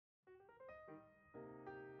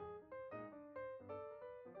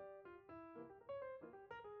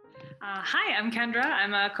Hi, I'm Kendra.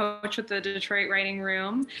 I'm a coach with the Detroit Writing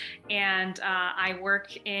Room, and I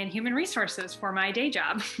work in human resources for my day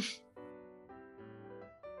job.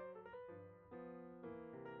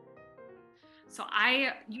 So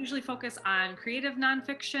I usually focus on creative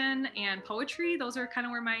nonfiction and poetry. Those are kind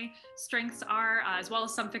of where my strengths are, as well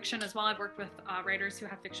as some fiction as well. I've worked with writers who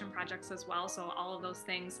have fiction projects as well, so all of those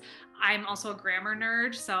things. I'm also a grammar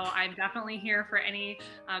nerd, so I'm definitely here for any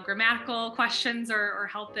grammatical questions or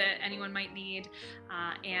help that anyone might need.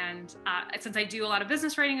 And since I do a lot of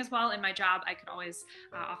business writing as well in my job, I could always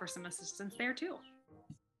offer some assistance there too.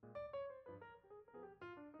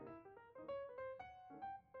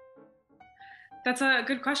 That's a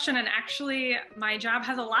good question. And actually, my job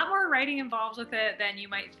has a lot more writing involved with it than you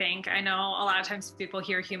might think. I know a lot of times people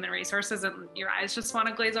hear human resources and your eyes just want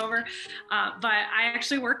to glaze over. But I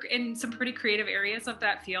actually work in some pretty creative areas of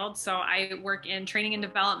that field. So I work in training and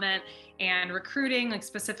development and recruiting, like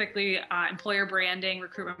specifically employer branding,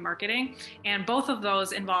 recruitment marketing. And both of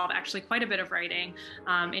those involve actually quite a bit of writing.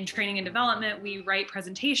 In training and development, we write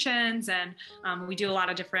presentations and we do a lot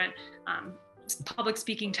of different public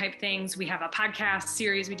speaking type things. We have a podcast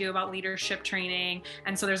series we do about leadership training.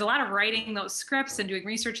 And so there's a lot of writing those scripts and doing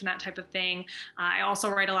research and that type of thing. I also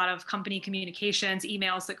write a lot of company communications,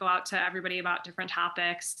 emails that go out to everybody about different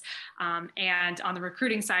topics. And on the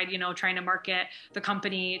recruiting side, trying to market the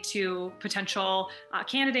company to potential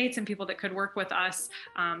candidates and people that could work with us.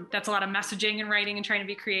 That's a lot of messaging and writing and trying to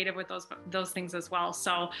be creative with those things as well.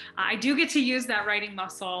 So I do get to use that writing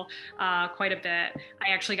muscle quite a bit.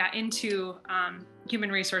 I actually got into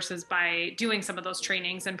human resources by doing some of those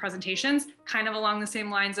trainings and presentations, kind of along the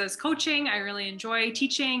same lines as coaching. I really enjoy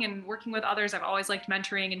teaching and working with others. I've always liked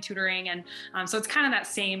mentoring and tutoring, and so it's kind of that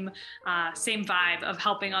same vibe of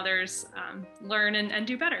helping others learn and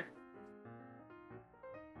do better.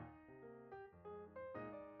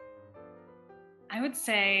 I would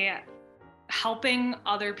say helping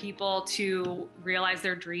other people to realize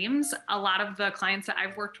their dreams. A lot of the clients that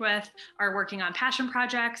I've worked with are working on passion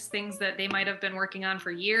projects, things that they might have been working on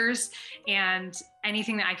for years, and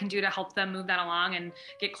anything that I can do to help them move that along and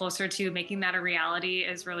get closer to making that a reality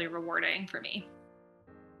is really rewarding for me.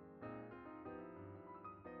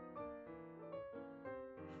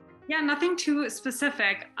 Yeah, nothing too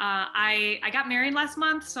specific. I got married last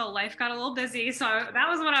month, so life got a little busy. So that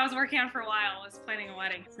was what I was working on for a while, was planning a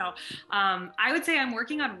wedding. So I would say I'm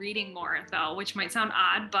working on reading more, though, which might sound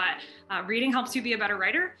odd, but reading helps you be a better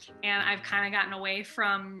writer. And I've kind of gotten away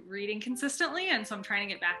from reading consistently, and so I'm trying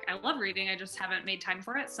to get back. I love reading, I just haven't made time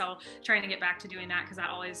for it. So trying to get back to doing that because that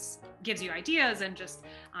always gives you ideas and just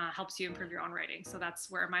helps you improve your own writing. So that's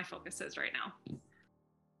where my focus is right now.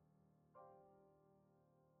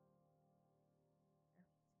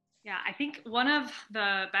 Yeah, I think one of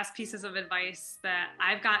the best pieces of advice that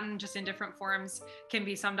I've gotten just in different forms can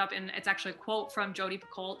be summed up in, it's actually a quote from Jodi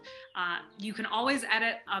Picoult. You can always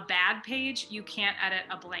edit a bad page, you can't edit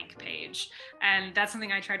a blank page. And that's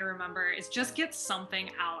something I try to remember, is just get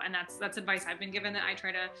something out. And that's advice I've been given that I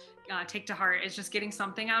try to take to heart, is just getting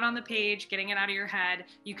something out on the page, getting it out of your head.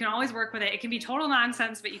 You can always work with it. It can be total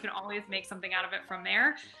nonsense, but you can always make something out of it from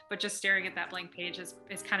there. But just staring at that blank page is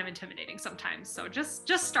kind of intimidating sometimes. So just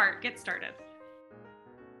start, get started.